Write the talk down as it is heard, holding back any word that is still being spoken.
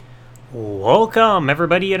Welcome,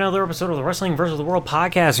 everybody, to another episode of the Wrestling vs. the World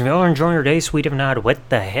podcast. If you all are enjoying your day, sweet if not, what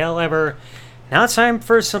the hell ever. Now it's time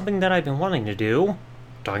for something that I've been wanting to do,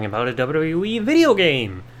 talking about a WWE video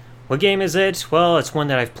game. What game is it? Well, it's one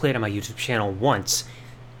that I've played on my YouTube channel once,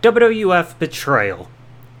 WWF Betrayal.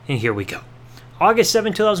 And here we go. August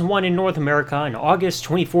 7, 2001 in North America, and August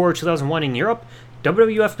 24, 2001 in Europe,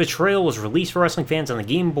 WWF Betrayal was released for wrestling fans on the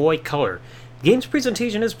Game Boy Color. The game's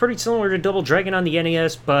presentation is pretty similar to Double Dragon on the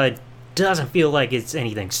NES, but doesn't feel like it's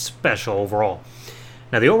anything special overall.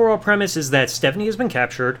 Now, the overall premise is that Stephanie has been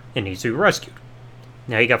captured and needs to be rescued.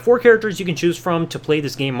 Now, you got 4 characters you can choose from to play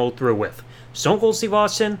this game mode through with: Stone Cold Steve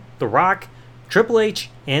Austin, The Rock, Triple H,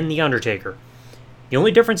 and The Undertaker. The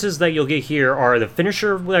only differences that you'll get here are the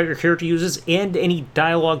finisher that your character uses and any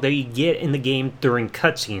dialogue that you get in the game during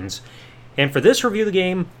cutscenes. And for this review of the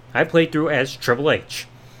game, I played through as Triple H.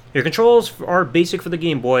 Your controls are basic for the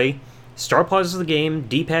Game Boy. Start pauses the game,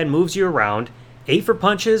 D-pad moves you around, A for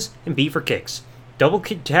punches, and B for kicks. Double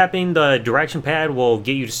tapping the direction pad will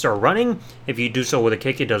get you to start running. If you do so with a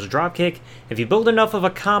kick, it does a drop kick. If you build enough of a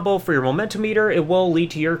combo for your momentum meter, it will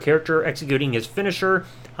lead to your character executing his finisher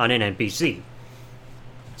on an NPC.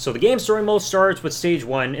 So the game story mode starts with Stage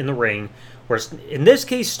 1 in the ring, where in this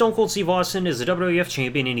case Stone Cold Steve Austin is the WWF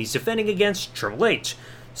champion and he's defending against Triple H.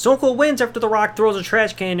 Stone Cold wins after The Rock throws a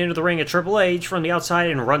trash can into the ring at Triple H from the outside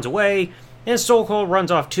and runs away, and Stone Cold runs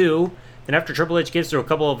off too. Then after Triple H gets through a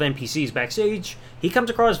couple of NPCs backstage, he comes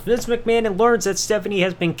across Vince McMahon and learns that Stephanie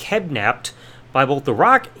has been kidnapped by both The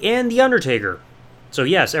Rock and The Undertaker. So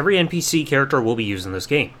yes, every NPC character will be used in this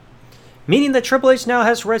game. Meaning that Triple H now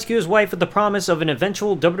has to rescue his wife with the promise of an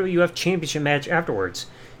eventual WWF Championship match afterwards.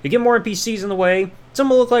 You get more NPCs in the way. Some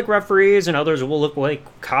will look like referees and others will look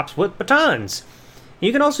like cops with batons.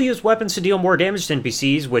 You can also use weapons to deal more damage to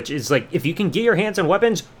NPCs, which is like, if you can get your hands on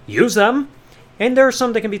weapons, use them. And there are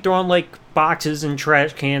some that can be thrown like boxes and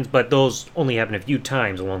trash cans, but those only happen a few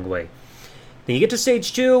times along the way. Then you get to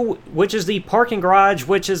Stage 2, which is the parking garage,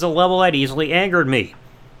 which is a level that easily angered me.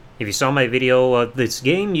 If you saw my video of this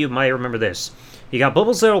game, you might remember this. You got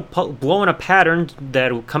bubbles that'll blow in a pattern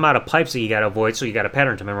that'll come out of pipes that you gotta avoid, so you got a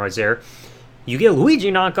pattern to memorize there. You get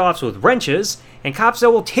Luigi knockoffs with wrenches, and cops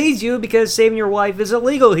that will tase you because saving your wife is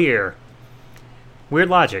illegal here. Weird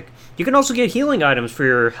logic. You can also get healing items for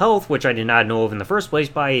your health, which I did not know of in the first place,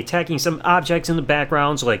 by attacking some objects in the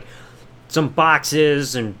backgrounds, like some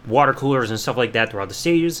boxes and water coolers and stuff like that throughout the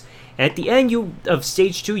stages. And at the end of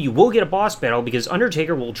Stage 2, you will get a boss battle because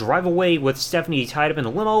Undertaker will drive away with Stephanie tied up in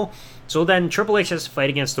the limo, so then Triple H has to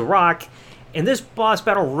fight against The Rock. And this boss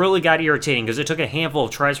battle really got irritating because it took a handful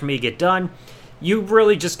of tries for me to get done. You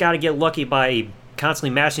really just got to get lucky by constantly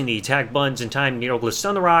mashing the attack buttons in time to be able to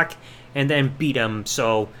stun The Rock and then beat him.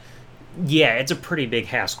 So, yeah, it's a pretty big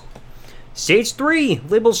hassle. Stage 3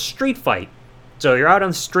 labels Street Fight. So you're out on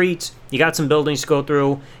the streets, you got some buildings to go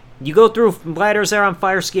through. You go through ladders there on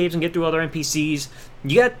fire escapes and get through other NPCs.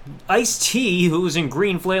 You got Ice-T, who's in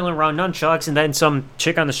green flailing around nunchucks, and then some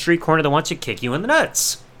chick on the street corner that wants to kick you in the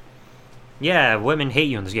nuts. Yeah, women hate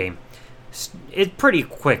you in this game. It's pretty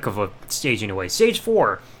quick of a stage anyway. Stage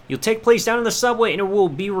 4, you'll take place down in the subway, and there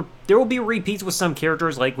will be repeats with some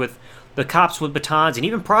characters, like with the cops with batons, and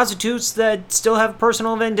even prostitutes that still have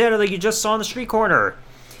personal vendetta that you just saw on the street corner.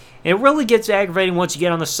 And it really gets aggravating once you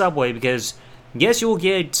get on the subway, because yes, you will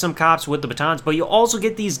get some cops with the batons, but you'll also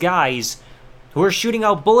get these guys who are shooting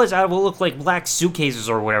out bullets out of what look like black suitcases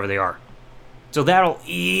or whatever they are. So that'll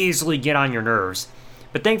easily get on your nerves.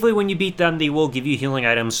 But thankfully, when you beat them, they will give you healing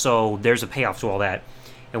items, so there's a payoff to all that.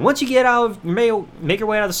 And once you get out, make your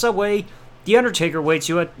way out of the subway, The Undertaker waits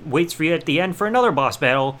for you at the end for another boss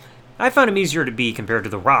battle. I found him easier to beat compared to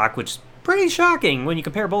The Rock, which is pretty shocking when you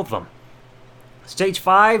compare both of them. Stage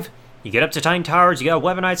 5, you get up to Titan Towers, you got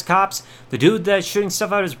weaponized cops, the dude that's shooting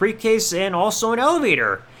stuff out of his briefcase, and also an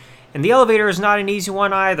elevator. And the elevator is not an easy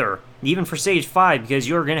one either, even for Stage 5, because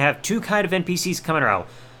you're going to have 2 kind of NPCs coming out.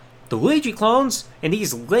 The Luigi clones and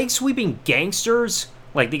these leg-sweeping gangsters,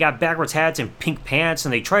 like they got backwards hats and pink pants,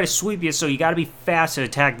 and they try to sweep you, so you gotta be fast to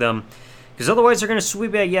attack them, because otherwise they're gonna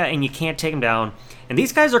sweep at you and you can't take them down. And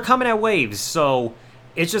these guys are coming at waves, so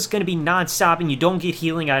it's just gonna be non-stop, and you don't get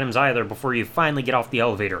healing items either before you finally get off the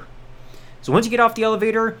elevator. So once you get off the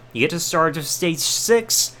elevator, you get to the start of Stage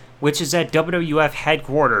 6, which is at WWF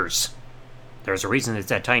headquarters. There's a reason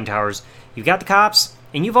it's at Titan Towers. You've got the cops,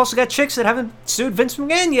 and you've also got chicks that haven't sued Vince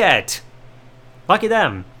McMahon yet. Lucky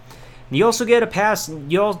them. You also get a pass.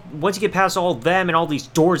 Once you get past all of them and all these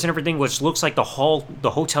doors and everything, which looks like the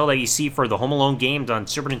hotel that you see for the Home Alone games on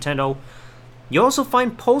Super Nintendo, you also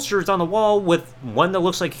find posters on the wall with one that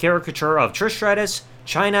looks like a caricature of Trish Stratus,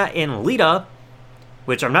 Chyna, and Lita.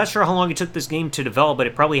 which I'm not sure how long it took this game to develop, but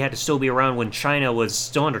it probably had to still be around when China was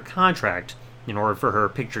still under contract in order for her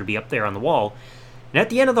picture to be up there on the wall. And at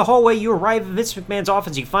the end of the hallway, you arrive at Vince McMahon's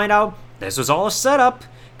office. You find out this was all a setup,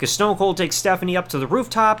 because Stone Cold takes Stephanie up to the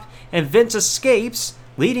rooftop, and Vince escapes,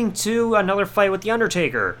 leading to another fight with The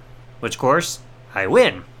Undertaker. Which, of course, I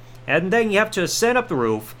win. And then you have to ascend up the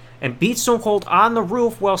roof and beat Stone Cold on the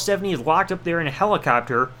roof while Stephanie is locked up there in a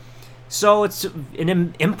helicopter. So it's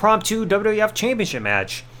an impromptu WWF Championship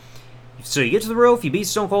match. So you get to the roof, you beat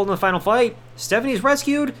Stone Cold in the final fight, Stephanie's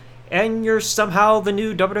rescued, and you're somehow the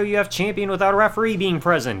new WWF Champion without a referee being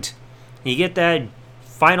present. You get that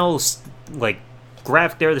final,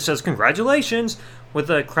 graphic there that says, "Congratulations," with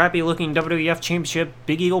a crappy-looking WWF Championship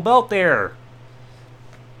Big Eagle belt there.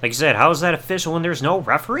 Like I said, how is that official when there's no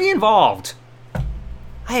referee involved?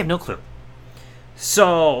 I have no clue.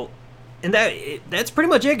 So, and that's pretty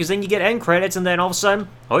much it, because then you get end credits, and then all of a sudden,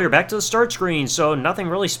 oh, you're back to the start screen, so nothing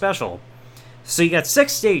really special. So you got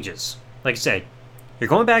 6 stages. Like I said, you're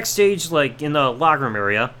going backstage, in the locker room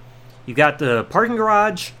area. You got the parking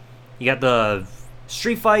garage, you got the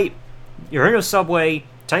street fight, you're in a subway,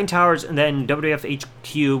 Titan Towers, and then WWF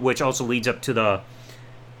HQ, which also leads up to the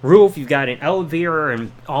roof. You've got an elevator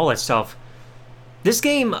and all that stuff. This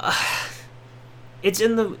game,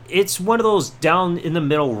 it's one of those down in the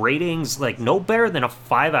middle ratings, no better than a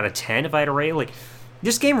 5 out of 10 if I had to rate.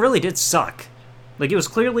 This game really did suck. It was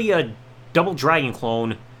clearly a Double Dragon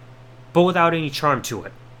clone, but without any charm to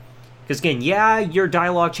it. Because again, yeah, your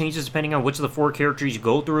dialogue changes depending on which of the 4 characters you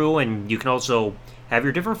go through, and you can also have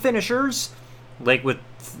your different finishers. With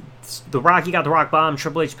The Rock, you got the Rock Bomb,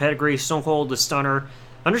 Triple H pedigree, Stone Cold, the Stunner.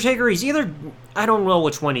 Undertaker, he's either, I don't know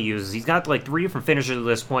which one he uses. He's got 3 different finishers at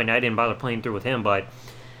this point, and I didn't bother playing through with him, but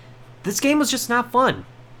this game was just not fun.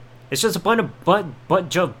 It's just a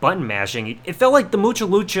bunch of button mashing. It felt like the Mucha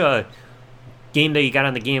Lucha game that you got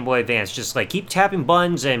on the Game Boy Advance. Just keep tapping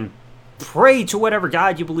buttons and pray to whatever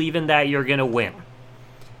god you believe in that you're gonna win.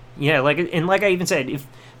 Yeah, like I even said, if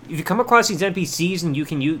you come across these NPCs and you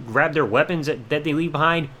can grab their weapons that they leave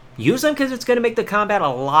behind, use them, because it's going to make the combat a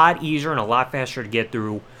lot easier and a lot faster to get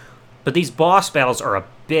through. But these boss battles are a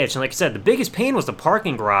bitch. And like I said, the biggest pain was the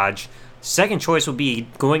parking garage. Second choice would be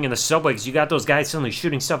going in the subway, because you got those guys suddenly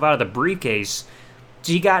shooting stuff out of the briefcase.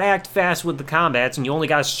 So you got to act fast with the combats, and you only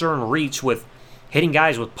got a certain reach with hitting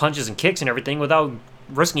guys with punches and kicks and everything without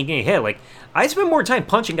risking getting hit. I spent more time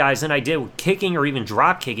punching guys than I did with kicking or even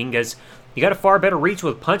drop kicking, because you got a far better reach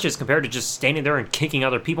with punches compared to just standing there and kicking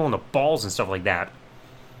other people in the balls and stuff like that.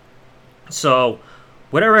 So,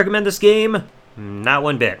 would I recommend this game? Not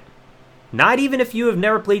one bit. Not even if you have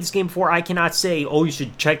never played this game before. I cannot say, oh, you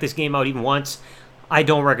should check this game out even once. I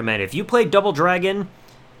don't recommend it. If you played Double Dragon,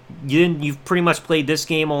 you've pretty much played this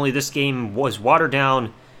game, only this game was watered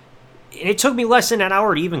down. And it took me less than an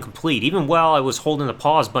hour to even complete, even while I was holding the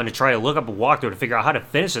pause button to try to look up a walkthrough to figure out how to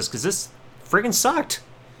finish this, because this friggin' sucked.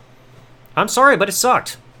 I'm sorry, but it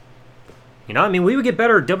sucked. We would get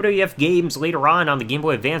better WWF games later on the Game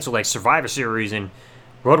Boy Advance with Survivor Series and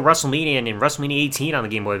Road to WrestleMania and WrestleMania 18 on the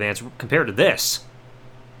Game Boy Advance compared to this.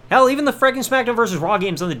 Hell, even the friggin' SmackDown vs. Raw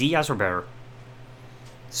games on the DS were better.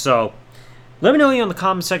 So, let me know in the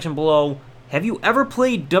comment section below, have you ever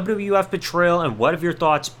played WWF Betrayal, and what have your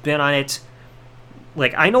thoughts been on it?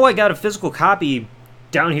 I know I got a physical copy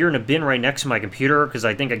down here in a bin right next to my computer, because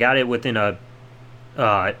I think I got it within it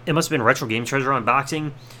must have been Retro Game Treasure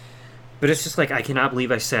unboxing. But it's just I cannot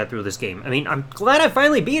believe I sat through this game. I'm glad I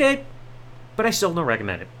finally beat it, but I still don't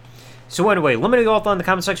recommend it. So anyway, let me know your thoughts in the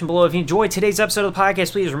comment section below. If you enjoyed today's episode of the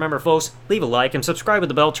podcast, please remember, folks, leave a like and subscribe with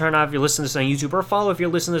the bell turn on if you're listening to this on YouTube, or follow if you're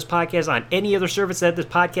listening to this podcast on any other service that this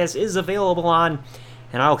podcast is available on.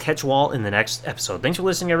 And I'll catch you all in the next episode. Thanks for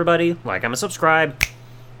listening, everybody. Like, comment, subscribe.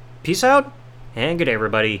 Peace out, and good day,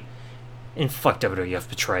 everybody. And fuck WWF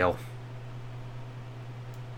Betrayal.